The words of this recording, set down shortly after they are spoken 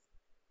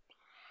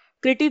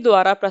कृति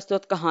द्वारा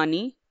प्रस्तुत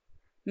कहानी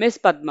मिस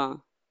पद्मा।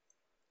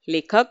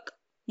 लेखक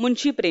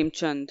मुंशी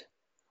प्रेमचंद।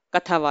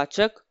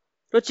 कथावाचक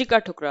रुचिका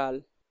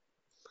ठुकराल।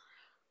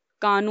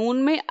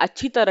 कानून में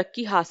अच्छी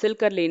तरक्की हासिल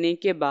कर लेने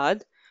के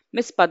बाद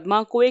मिस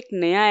पद्मा को एक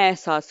नया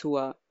एहसास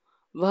हुआ।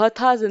 वह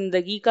था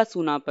जिंदगी का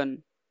सूनापन।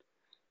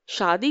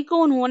 शादी को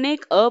उन्होंने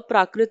एक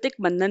अप्राकृतिक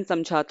बंधन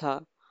समझा था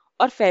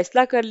और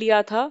फैसला कर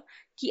लिया था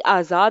कि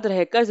आजाद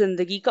रहकर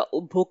जिंदगी का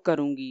उपभोग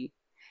करूंगी।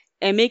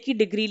 एमए की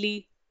डिग्री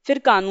ली, फिर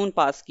कानून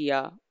पास किया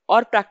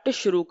और प्रैक्टिस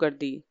शुरू कर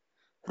दी।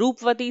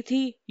 रूपवती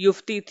थी,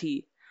 युवती थी,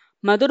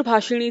 मधुर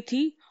भाषिणी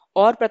थी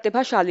और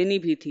प्रतिभाशालिनी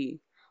भी थी।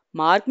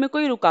 मार्ग में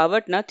कोई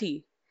रुकावट न थी।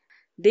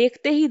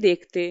 देखते ही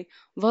देखते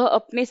वह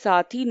अपने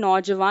साथी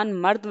नौजवान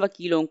मर्द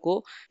वकीलों को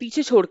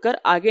पीछे छोड़कर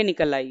आगे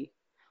निकल आई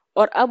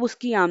और अब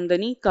उसकी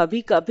आमदनी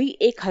कभी कभी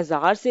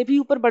 1,000 से भी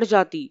ऊपर बढ़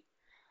जाती।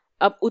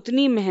 अब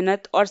उतनी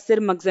मेहनत और सिर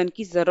मगजन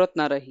की जरूरत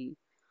न रही।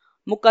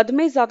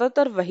 मुकदमे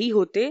ज्यादातर वही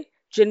होते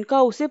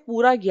जिनका उसे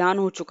पूरा ज्ञान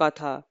हो चुका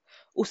था।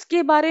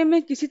 उसके बारे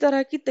में किसी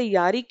तरह की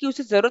तैयारी की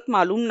उसे जरूरत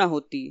मालूम न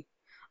होती।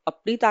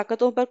 अपनी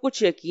ताकतों पर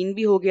कुछ यकीन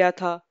भी हो गया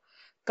था।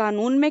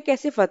 कानून में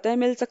कैसे फतह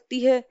मिल सकती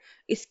है,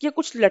 इसके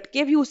कुछ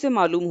लटके भी उसे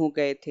मालूम हो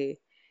गए थे।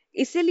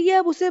 इसीलिए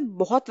अब उसे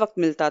बहुत वक्त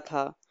मिलता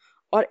था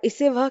और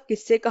इसे वह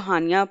किस्से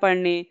कहानियां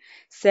पढ़ने,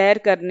 सैर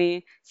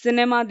करने,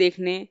 सिनेमा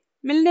देखने,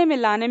 मिलने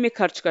मिलाने में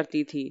खर्च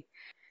करती थी।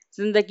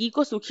 जिंदगी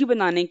को सुखी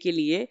बनाने के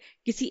लिए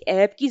किसी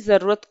ऐप की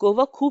जरूरत को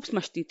वह खूब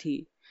समझती थी।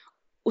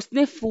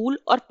 उसने फूल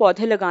और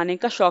पौधे लगाने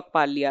का शौक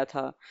पाल लिया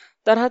था।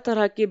 तरह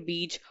तरह के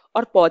बीज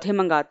और पौधे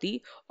मंगाती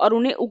और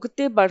उन्हें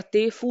उगते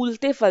बढ़ते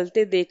फूलते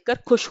फलते देखकर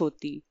खुश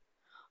होती।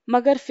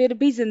 मगर फिर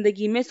भी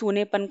जिंदगी में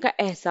सूनेपन का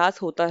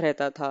एहसास होता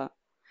रहता था।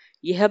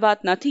 यह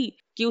बात न थी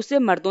कि उसे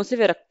मर्दों से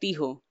विरक्ति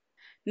हो।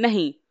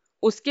 नहीं,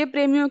 उसके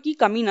प्रेमियों की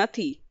कमी न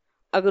थी।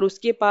 अगर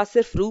उसके पास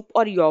सिर्फ रूप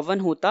और यौवन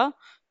होता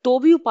तो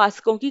भी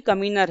उपासकों की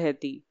कमी न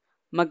रहती।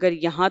 मगर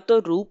यहाँ तो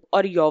रूप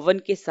और यौवन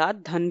के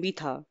साथ धन भी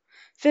था।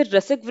 फिर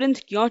रसिक वृंद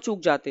क्यों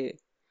चूक जाते।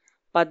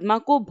 पद्मा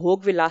को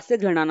भोग विलास से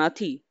घृणा न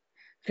थी।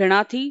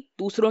 घृणा थी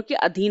दूसरों के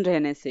अधीन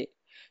रहने से,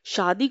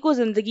 शादी को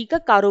जिंदगी का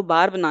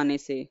कारोबार बनाने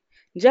से।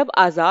 जब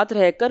आजाद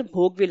रहकर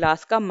भोग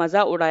विलास का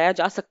मजा उड़ाया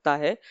जा सकता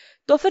है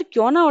तो फिर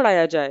क्यों ना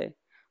उड़ाया जाए।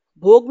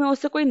 भोग में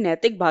उसे कोई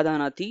नैतिक बाधा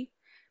न थी।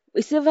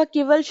 इसे वह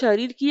केवल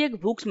शरीर की एक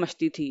भूख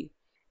समझती थी।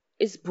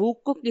 इस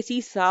भूख को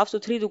किसी साफ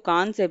सुथरी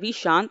दुकान से भी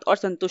शांत और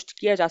संतुष्ट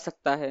किया जा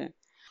सकता है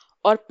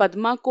और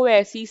पद्मा को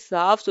ऐसी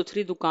साफ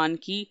सुथरी दुकान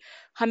की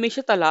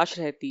हमेशा तलाश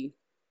रहती।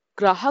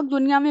 ग्राहक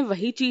दुनिया में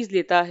वही चीज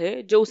लेता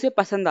है जो उसे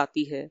पसंद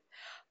आती है।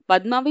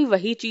 पद्मा भी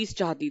वही चीज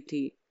चाहती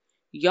थी।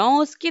 यों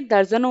उसके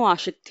दर्जनों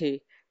आशिक थे,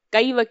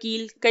 कई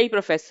वकील, कई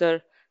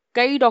प्रोफेसर,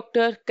 कई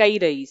डॉक्टर, कई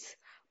रईस।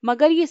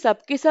 मगर ये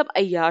सब के सब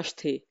अय्याश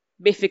थे,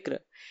 बेफिक्र,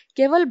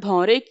 केवल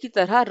भौरे की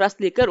तरह रस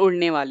लेकर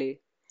उड़ने वाले।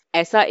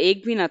 ऐसा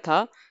एक भी न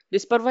था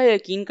जिस पर वह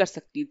यकीन कर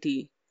सकती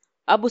थी।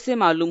 अब उसे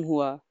मालूम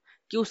हुआ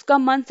कि उसका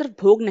मन सिर्फ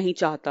भोग नहीं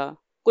चाहता,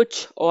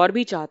 कुछ और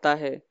भी चाहता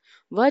है।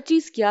 वह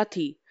चीज क्या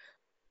थी?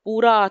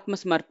 पूरा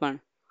आत्मसमर्पण।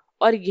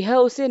 और यह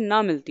उसे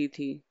न मिलती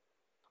थी।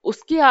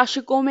 उसके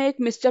आशिकों में एक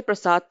मिस्टर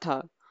प्रसाद था,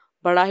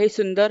 बड़ा ही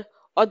सुंदर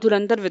और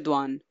धुरंधर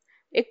विद्वान।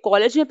 एक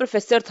कॉलेज में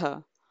प्रोफेसर था।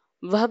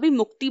 वह भी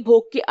मुक्ति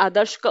भोग के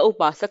आदर्श का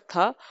उपासक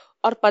था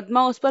और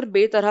पद्मा उस पर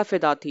बेतरह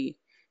फिदा थी।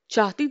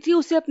 चाहती थी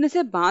उसे अपने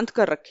से बांध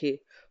कर रखे,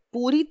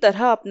 पूरी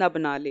तरह अपना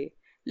बना ले।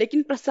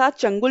 लेकिन प्रसाद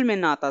चंगुल में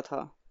न आता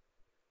था।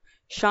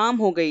 शाम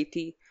हो गई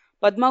थी।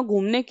 पद्मा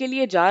घूमने के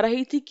लिए जा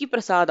रही थी कि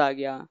प्रसाद आ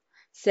गया।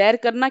 सैर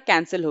करना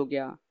कैंसिल हो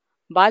गया।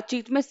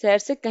 बातचीत में सैर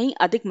से कहीं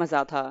अधिक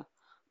मजा था।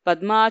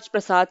 पद्मा आज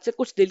प्रसाद से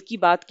कुछ दिल की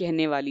बात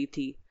कहने वाली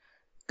थी।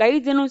 कई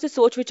दिनों से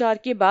सोच विचार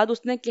के बाद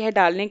उसने कह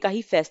डालने का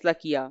ही फैसला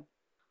किया।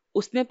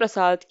 उसने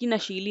प्रसाद की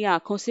नशीली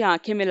आंखों से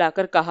आंखें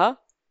मिलाकर कहा,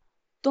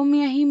 तुम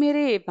यहीं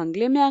मेरे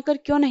बंगले में आकर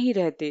क्यों नहीं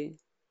रहते?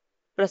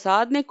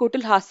 प्रसाद ने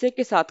कुटिल हास्य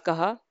के साथ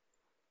कहा,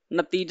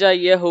 नतीजा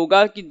यह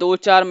होगा कि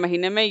 2-4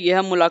 महीने में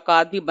यह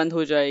मुलाकात भी बंद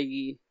हो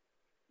जाएगी।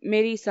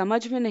 मेरी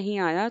समझ में नहीं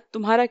आया,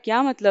 तुम्हारा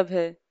क्या मतलब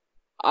है?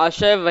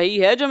 आशय वही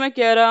है जो मैं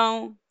कह रहा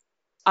हूं।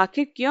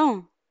 आखिर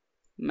क्यों?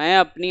 मैं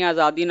अपनी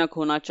आजादी न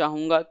खोना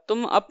चाहूंगा,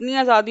 तुम अपनी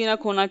आजादी न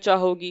खोना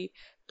चाहोगी।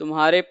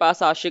 तुम्हारे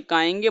पास आशिक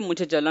आएंगे,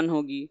 मुझे जलन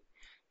होगी।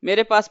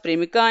 मेरे पास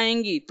प्रेमिका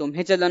आएंगी,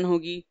 तुम्हें जलन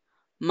होगी।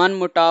 मन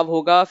मुटाव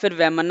होगा, फिर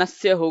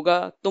वैमनस्य होगा,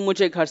 तुम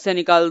मुझे घर से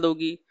निकाल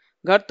दोगी।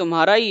 घर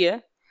तुम्हारा ही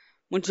है,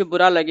 मुझे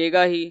बुरा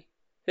लगेगा ही।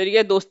 फिर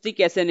यह दोस्ती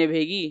कैसे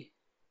निभेगी?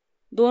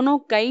 दोनों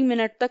कई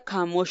मिनट तक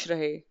खामोश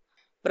रहे।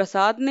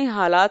 प्रसाद ने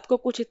हालात को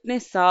कुछ इतने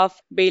साफ,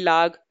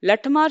 बेलाग,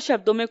 लठमार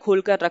शब्दों में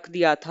खोलकर रख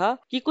दिया था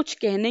कि कुछ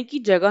कहने की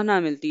जगह ना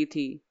मिलती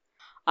थी।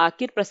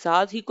 आखिर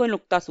प्रसाद ही को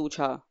नुक्ता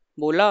सूझा।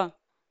 बोला,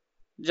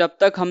 जब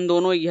तक हम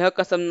दोनों यह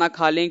कसम ना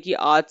खा लें कि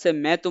आज से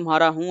मैं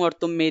तुम्हारा हूं और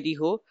तुम मेरी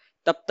हो,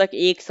 तब तक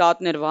एक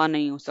साथ निर्वाह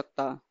नहीं हो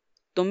सकता।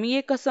 तुम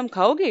ये कसम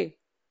खाओगे?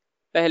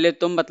 पहले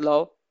तुम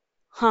बतलाओ।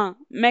 हाँ,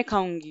 मैं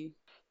खाऊंगी।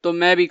 तो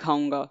मैं भी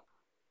खाऊंगा,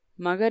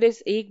 मगर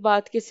इस एक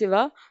बात के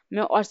सिवा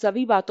मैं और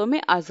सभी बातों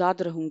में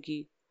आजाद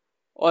रहूंगी।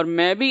 और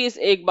मैं भी इस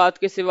एक बात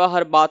के सिवा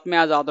हर बात में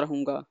आजाद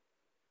रहूंगा।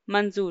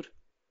 मंजूर।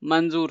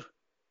 मंजूर।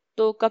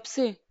 तो कब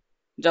से?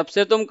 जब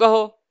से तुम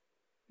कहो।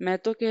 मैं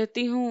तो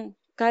कहती हूँ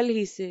कल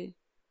ही से।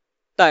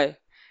 तय।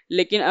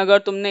 लेकिन अगर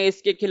तुमने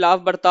इसके खिलाफ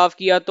बर्ताव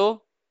किया तो?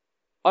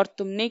 और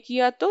तुमने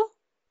किया तो?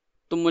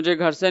 तुम मुझे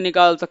घर से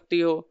निकाल सकती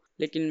हो,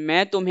 लेकिन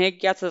मैं तुम्हें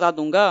क्या सजा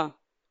दूंगा?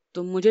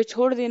 तुम मुझे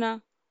छोड़ देना।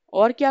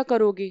 और क्या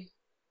करोगे?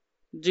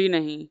 जी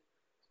नहीं।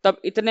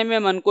 तब इतने में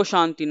मन को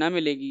शांति न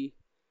मिलेगी।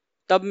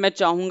 तब मैं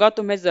चाहूंगा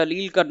तुम्हें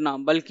जलील करना,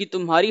 बल्कि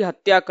तुम्हारी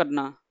हत्या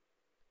करना।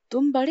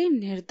 तुम बड़े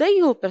निर्दयी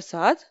हो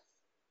प्रसाद।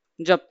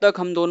 जब तक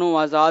हम दोनों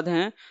आजाद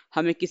हैं,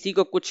 हमें किसी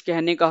को कुछ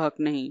कहने का हक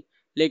नहीं।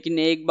 लेकिन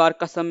एक बार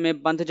कसम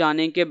में बंध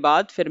जाने के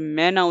बाद फिर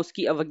मैं ना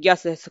उसकी अवज्ञा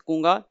सह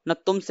सकूंगा, न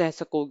तुम सह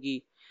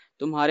सकोगी।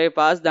 तुम्हारे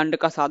पास दंड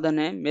का साधन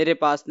है, मेरे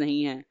पास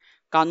नहीं है।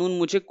 कानून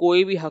मुझे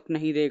कोई भी हक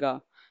नहीं देगा।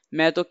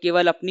 मैं तो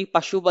केवल अपनी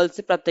पशु बल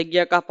से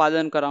प्रतिज्ञा का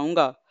पालन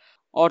कराऊंगा।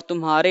 और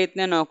तुम्हारे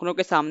इतने नौकरों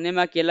के सामने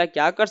मैं अकेला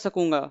क्या कर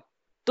सकूंगा?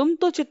 तुम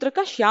तो चित्र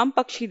का श्याम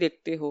पक्षी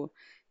देखते हो।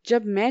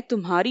 जब मैं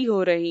तुम्हारी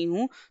हो रही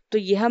हूं, तो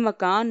यह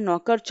मकान,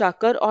 नौकर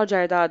चाकर और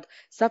जायदाद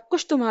सब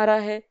कुछ तुम्हारा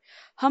है।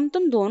 हम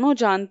तुम दोनों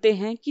जानते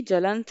हैं कि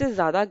जलन से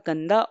ज्यादा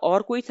गंदा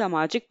और कोई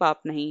सामाजिक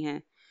पाप नहीं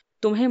है।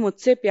 तुम्हें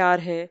मुझसे प्यार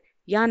है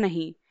या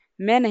नहीं,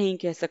 मैं नहीं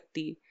कह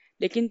सकती।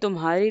 लेकिन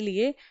तुम्हारे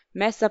लिए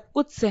मैं सब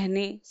कुछ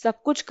सहने,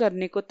 सब कुछ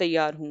करने को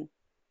तैयार हूँ।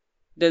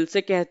 दिल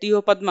से कहती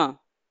हो पद्मा?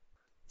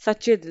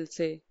 सच्चे दिल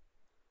से।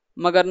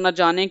 मगर न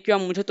जाने क्यों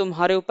मुझे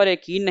तुम्हारे ऊपर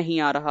यकीन नहीं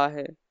आ रहा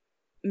है।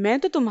 मैं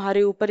तो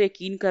तुम्हारे ऊपर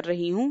यकीन कर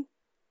रही हूँ।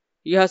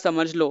 यह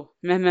समझ लो,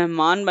 मैं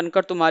मेहमान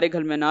बनकर तुम्हारे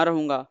घर में ना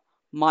रहूंगा,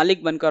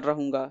 मालिक बनकर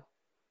रहूंगा।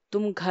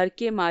 तुम घर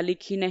के मालिक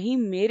ही नहीं,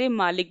 मेरे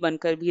मालिक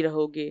बनकर भी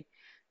रहोगे।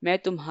 मैं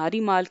तुम्हारी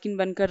मालकिन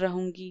बनकर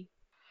रहूंगी।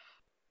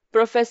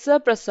 प्रोफेसर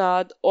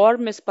प्रसाद और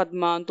मिस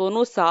पद्मा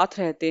दोनों साथ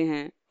रहते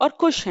हैं और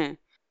खुश हैं।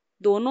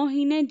 दोनों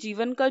ही ने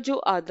जीवन का जो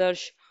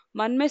आदर्श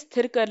मन में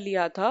स्थिर कर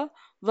लिया था,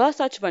 वह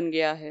सच बन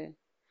गया है।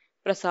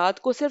 प्रसाद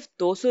को सिर्फ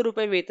 200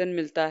 रुपये वेतन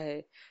मिलता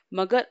है,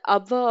 मगर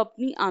अब वह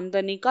अपनी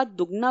आमदनी का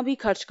दुगना भी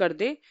खर्च कर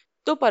दे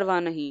तो परवाह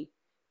नहीं।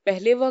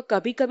 पहले वह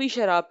कभी कभी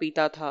शराब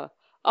पीता था,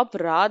 अब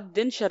रात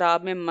दिन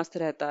शराब में मस्त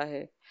रहता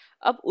है।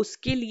 अब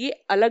उसके लिए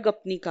अलग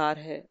अपनी कार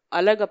है,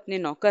 अलग अपने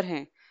नौकर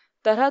हैं,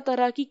 तरह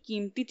तरह की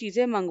कीमती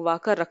चीजें मंगवा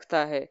कर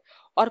रखता है।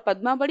 और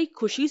पद्मा बड़ी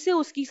खुशी से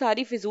उसकी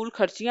सारी फिजूल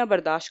खर्चियां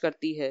बर्दाश्त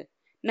करती है।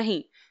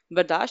 नहीं,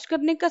 बर्दाश्त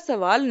करने का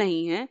सवाल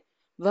नहीं है।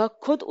 वह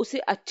खुद उसे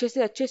अच्छे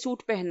से अच्छे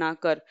सूट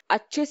पहनाकर,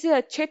 अच्छे से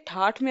अच्छे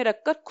ठाठ में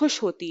रखकर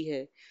खुश होती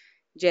है।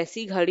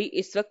 जैसी घड़ी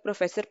इस वक्त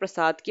प्रोफेसर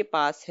प्रसाद के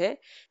पास है,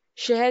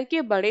 शहर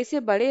के बड़े से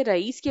बड़े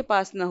रईस के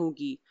पास न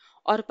होगी।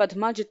 और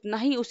पद्मा जितना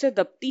ही उसे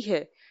दबती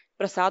है,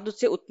 प्रसाद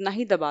उसे उतना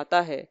ही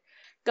दबाता है।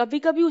 कभी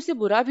कभी उसे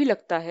बुरा भी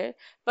लगता है,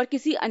 पर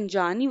किसी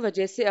अनजानी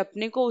वजह से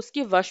अपने को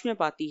उसके वश में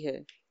पाती है।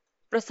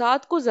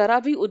 प्रसाद को जरा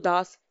भी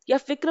उदास या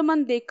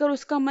फिक्रमंद देखकर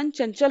उसका मन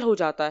चंचल हो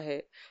जाता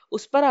है।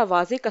 उस पर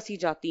आवाजें कसी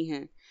जाती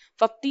हैं,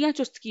 फप्तियां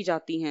चुस्त की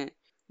जाती हैं।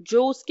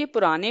 जो उसके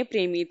पुराने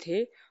प्रेमी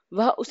थे,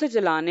 वह उसे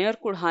जलाने और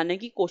कुढ़ाने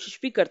की कोशिश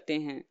भी करते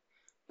हैं।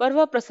 पर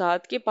वह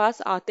प्रसाद के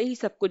पास आते ही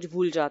सब कुछ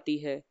भूल जाती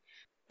है।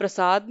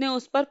 प्रसाद ने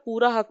उस पर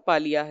पूरा हक पा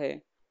लिया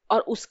है,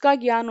 और उसका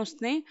ज्ञान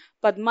उसने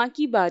पद्मा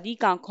की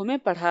बारीक आंखों में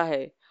पढ़ा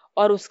है,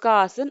 और उसका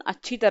आसन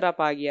अच्छी तरह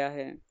पा गया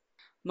है।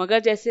 मगर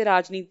जैसे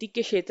राजनीति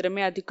के क्षेत्र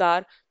में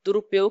अधिकार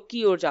दुरुपयोग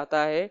की ओर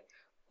जाता है,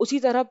 उसी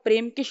तरह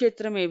प्रेम के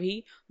क्षेत्र में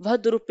भी वह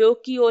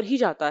दुरुपयोग की ओर ही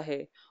जाता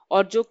है।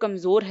 और जो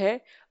कमजोर है,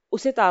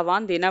 उसे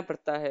तावान देना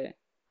पड़ता है।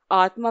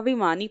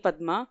 आत्माभिमानी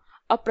पद्मा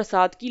अब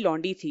प्रसाद की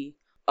लौंडी थी,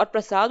 और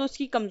प्रसाद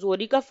उसकी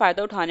कमजोरी का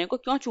फायदा उठाने को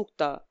क्यों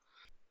चूकता।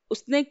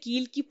 उसने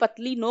कील की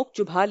पतली नोक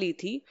चुभा ली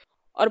थी,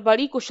 और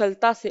बड़ी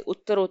कुशलता से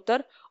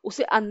उत्तरोत्तर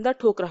उसे अंदर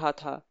ठोक रहा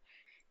था।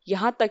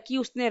 यहाँ तक कि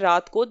उसने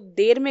रात को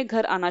देर में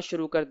घर आना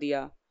शुरू कर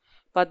दिया।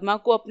 पद्मा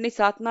को अपने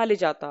साथ ना ले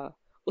जाता,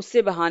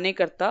 उससे बहाने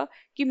करता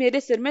कि मेरे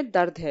सिर में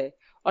दर्द है।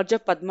 और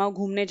जब पद्मा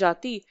घूमने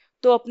जाती,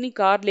 तो अपनी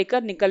कार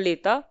लेकर निकल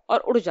लेता और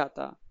उड़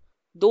जाता।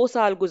 2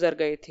 साल गुजर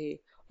गए थे,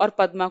 और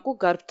पद्मा को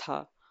गर्व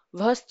था।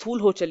 वह स्थूल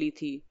हो चली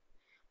थी।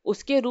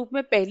 उसके रूप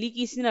में पहली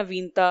की सी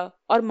नवीनता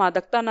और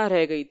मादकता न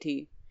रह गई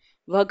थी।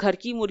 वह घर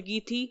की मुर्गी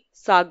थी,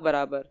 साग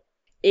बराबर।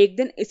 एक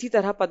दिन इसी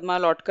तरह पद्मा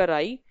लौटकर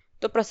आई,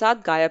 तो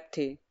प्रसाद गायब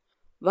थे।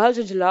 वह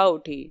झुंझला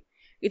उठी।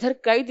 इधर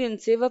कई दिन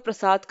से वह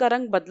प्रसाद का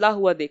रंग बदला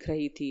हुआ देख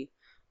रही थी।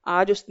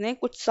 आज उसने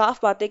कुछ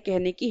साफ बातें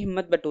कहने की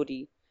हिम्मत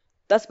बटोरी।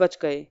 10 बज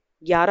गए,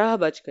 11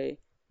 बज गए,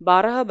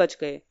 12 बज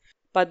गए।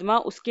 पद्मा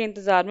उसके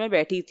इंतजार में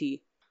बैठी थी।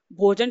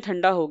 भोजन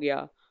ठंडा हो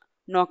गया।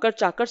 नौकर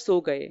चाकर सो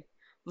गए।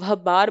 वह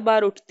बार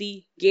बार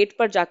उठती, गेट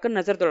पर जाकर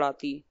नजर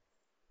दौड़ाती।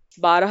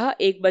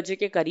 12-1 बजे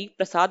के करीब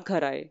प्रसाद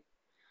घर आए।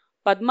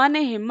 पद्मा ने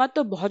हिम्मत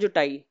तो बहुत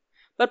जुटाई,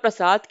 पर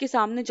प्रसाद के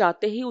सामने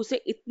जाते ही उसे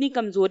इतनी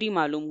कमजोरी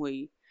मालूम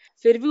हुई।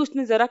 फिर भी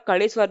उसने जरा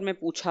कड़े स्वर में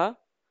पूछा,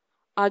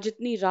 आज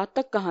इतनी रात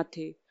तक कहाँ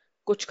थे?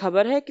 कुछ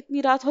खबर है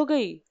कितनी रात हो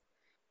गई?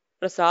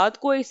 प्रसाद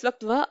को इस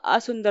वक्त वह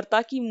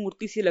असुंदरता की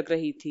मूर्ति सी लग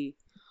रही थी।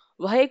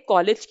 वह एक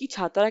कॉलेज की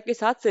छात्रा के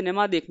साथ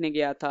सिनेमा देखने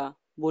गया था।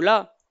 बोला,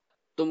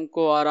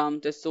 तुमको आराम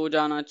से सो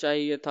जाना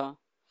चाहिए था।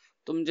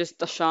 तुम जिस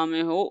दशा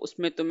में हो,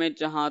 उसमें तुम्हें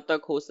जहां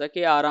तक हो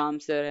सके आराम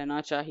से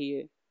रहना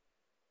चाहिए।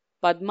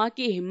 पद्मा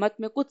की हिम्मत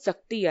में कुछ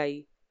सख्ती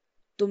आई।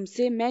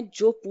 तुमसे मैं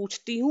जो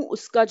पूछती हूँ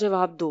उसका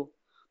जवाब दो।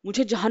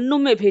 मुझे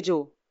जहन्नुम में भेजो।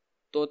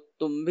 तो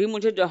तुम भी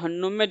मुझे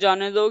जहन्नुम में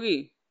जाने दोगी?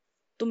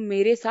 तुम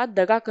मेरे साथ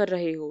दगा कर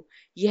रहे हो,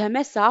 यह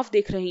मैं साफ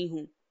देख रही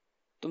हूँ।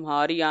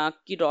 तुम्हारी आंख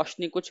की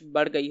रोशनी कुछ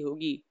बढ़ गई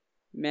होगी।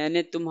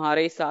 मैंने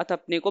तुम्हारे साथ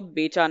अपने को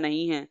बेचा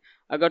नहीं है।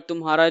 अगर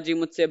तुम्हारा जी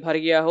मुझसे भर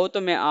गया हो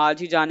तो मैं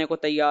आज ही जाने को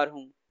तैयार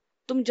हूँ।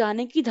 तुम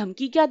जाने की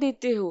धमकी क्या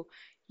देते हो?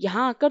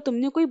 यहाँ आकर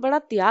तुमने कोई बड़ा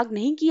त्याग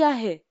नहीं किया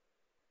है।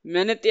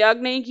 मैंने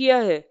त्याग नहीं किया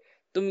है,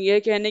 तुम यह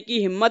कहने की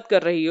हिम्मत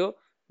कर रही हो।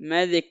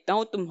 मैं देखता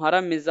हूँ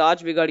तुम्हारा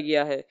मिजाज बिगड़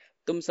गया है।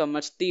 तुम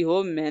समझती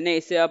हो मैंने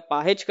इसे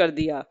अपाहिज कर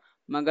दिया,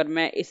 मगर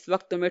मैं इस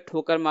वक्त तुम्हें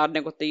ठोकर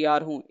मारने को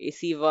तैयार हूँ,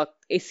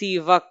 इसी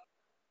वक्त।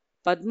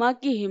 पद्मा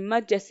की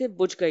हिम्मत जैसे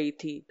बुझ गई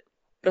थी।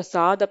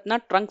 प्रसाद अपना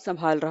ट्रंक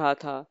संभाल रहा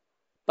था।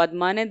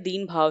 पद्मा ने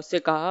दीन भाव से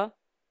कहा,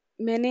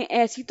 मैंने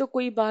ऐसी तो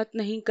कोई बात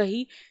नहीं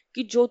कही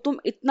कि जो तुम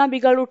इतना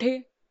बिगड़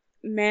उठे।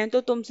 मैं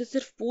तो तुमसे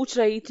सिर्फ पूछ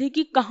रही थी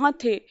कि कहाँ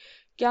थे।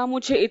 क्या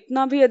मुझे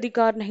इतना भी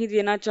अधिकार नहीं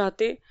देना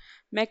चाहते?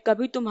 मैं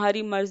कभी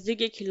तुम्हारी मर्जी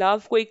के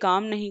खिलाफ कोई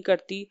काम नहीं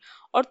करती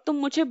और तुम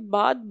मुझे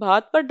बात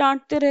बात पर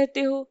डांटते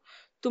रहते हो।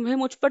 तुम्हें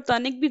मुझ पर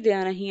तनिक भी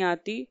दया नहीं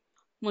आती।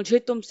 मुझे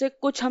तुमसे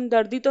कुछ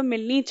हमदर्दी तो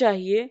मिलनी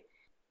चाहिए।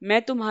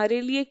 मैं तुम्हारे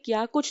लिए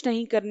क्या कुछ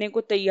नहीं करने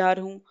को तैयार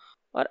हूँ,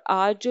 और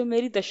आज जो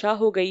मेरी दशा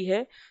हो गई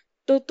है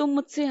तो तुम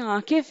मुझसे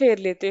आंखें फेर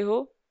लेते हो।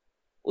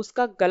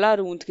 उसका गला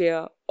रूंध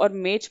गया और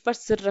मेज पर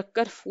सिर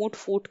रखकर फूट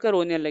फूट कर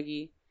रोने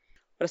लगी।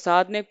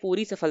 प्रसाद ने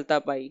पूरी सफलता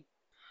पाई।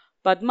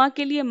 पद्मा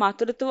के लिए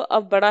मातृत्व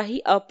अब बड़ा ही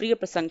अप्रिय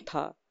प्रसंग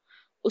था।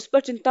 उस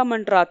पर चिंता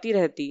मंडराती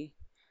रहती।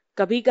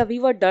 कभी कभी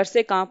वह डर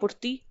से कांप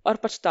उठती और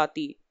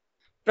पछताती।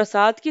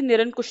 प्रसाद की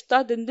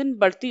निरंकुशता दिन दिन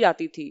बढ़ती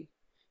जाती थी।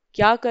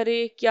 क्या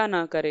करे क्या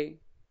ना करे।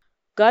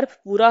 गर्भ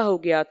पूरा हो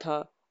गया था।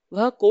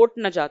 वह कोर्ट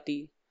न जाती।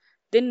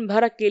 दिन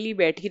भर अकेली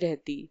बैठी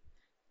रहती।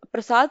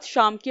 प्रसाद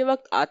शाम के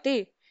वक्त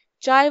आते,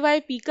 चाय वाय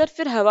पीकर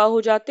फिर हवा हो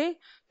जाते,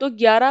 तो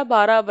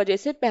 11-12 बजे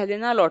से पहले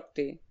ना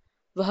लौटते।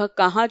 वह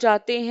कहाँ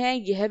जाते हैं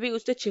यह भी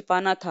उसे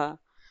छिपाना था।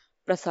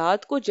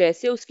 प्रसाद को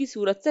जैसे उसकी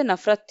सूरत से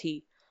नफरत थी।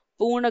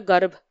 पूर्ण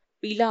गर्भ,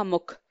 पीला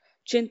मुख,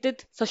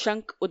 चिंतित,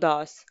 सशंक,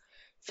 उदास।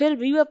 फिर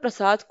भी वह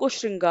प्रसाद को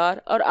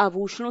श्रृंगार और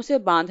आभूषणों से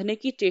बांधने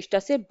की चेष्टा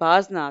से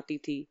बाज न आती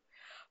थी।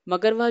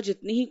 मगर वह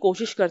जितनी ही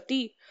कोशिश करती,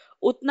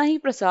 उतना ही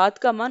प्रसाद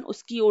का मन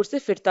उसकी ओर से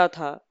फिरता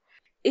था।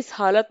 इस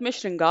हालत में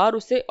श्रृंगार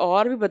उसे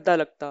और भी भद्दा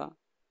लगता।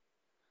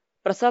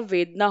 प्रसव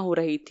वेदना हो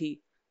रही थी।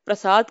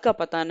 प्रसाद का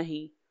पता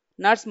नहीं।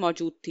 नर्स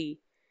मौजूद थी।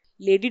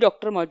 लेडी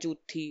डॉक्टर मौजूद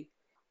थी।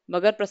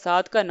 मगर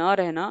प्रसाद का न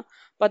रहना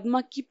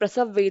पद्मा की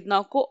प्रसव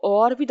वेदना को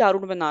और भी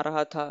दारुण बना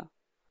रहा था।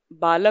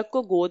 बालक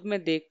को गोद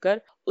में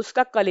देखकर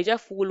उसका कलेजा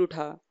फूल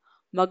उठा,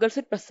 मगर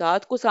फिर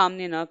प्रसाद को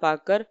सामने न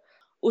पाकर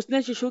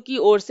उसने शिशु की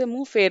ओर से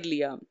मुंह फेर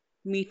लिया,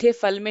 मीठे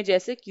फल में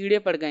जैसे कीड़े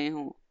पड़ गए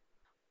हों।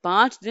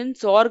 5 दिन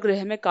सौर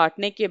गृह में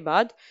काटने के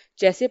बाद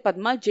जैसे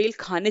पद्मा जेल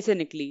खाने से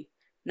निकली,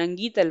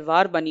 नंगी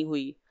तलवार बनी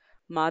हुई।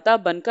 माता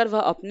बनकर वह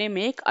अपने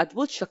में एक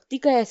अद्भुत शक्ति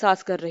का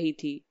एहसास कर रही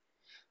थी।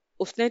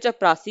 उसने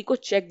चपरासी को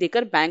चेक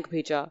देकर बैंक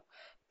भेजा।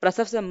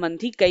 प्रसव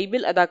संबंधी कई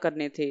बिल अदा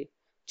करने थे।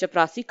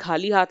 चपरासी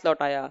खाली हाथ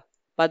लौट आया।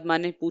 पद्मा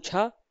ने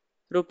पूछा,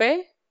 रुपए?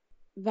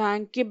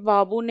 बैंक के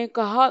बाबू ने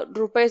कहा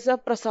रुपए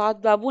सब प्रसाद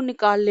बाबू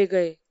निकाल ले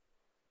गए।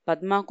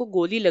 पद्मा को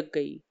गोली लग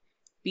गई।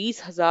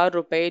 20,000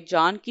 रुपए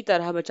जान की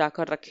तरह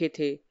बचाकर रखे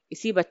थे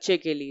इसी बच्चे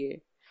के लिए।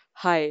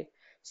 हाय,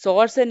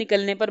 सौर से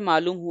निकलने पर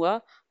मालूम हुआ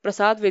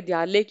प्रसाद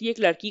विद्यालय की एक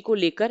लड़की को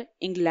लेकर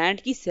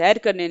इंग्लैंड की सैर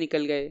करने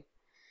निकल गए।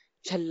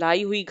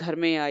 झल्लाई हुई घर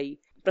में आई,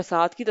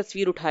 प्रसाद की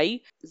तस्वीर उठाई,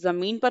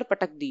 जमीन पर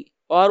पटक दी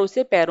और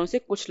उसे पैरों से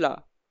कुचला।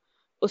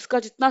 उसका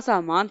जितना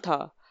सामान था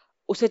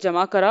उसे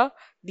जमा करा,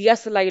 दिया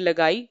सलाई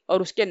लगाई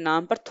और उसके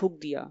नाम पर थूक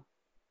दिया।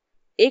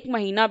 1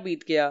 महीना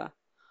बीत गया।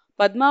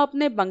 पद्मा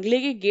अपने बंगले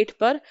के गेट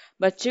पर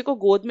बच्चे को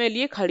गोद में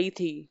लिए खड़ी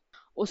थी।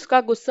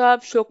 उसका गुस्सा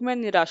अब शोक में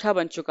निराशा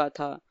बन चुका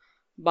था।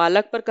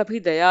 बालक पर कभी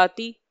दया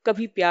आती,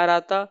 कभी प्यार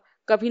आता,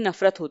 कभी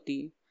नफरत होती।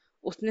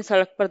 उसने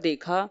सड़क पर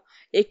देखा,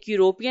 एक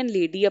यूरोपियन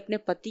लेडी अपने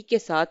पति के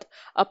साथ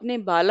अपने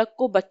बालक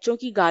को बच्चों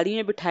की गाड़ी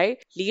में बिठाए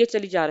लिए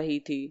चली जा रही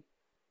थी।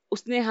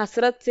 उसने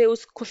हसरत से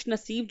उस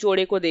खुशनसीब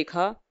जोड़े को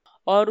देखा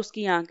और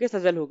उसकी आंखें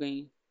सजल हो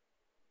गईं।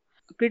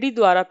 कृति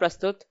द्वारा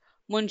प्रस्तुत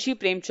मुंशी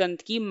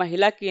प्रेमचंद की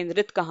महिला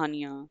केंद्रित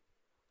कहानियां।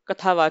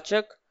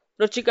 कथावाचक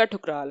रुचिका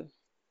ठुकराल।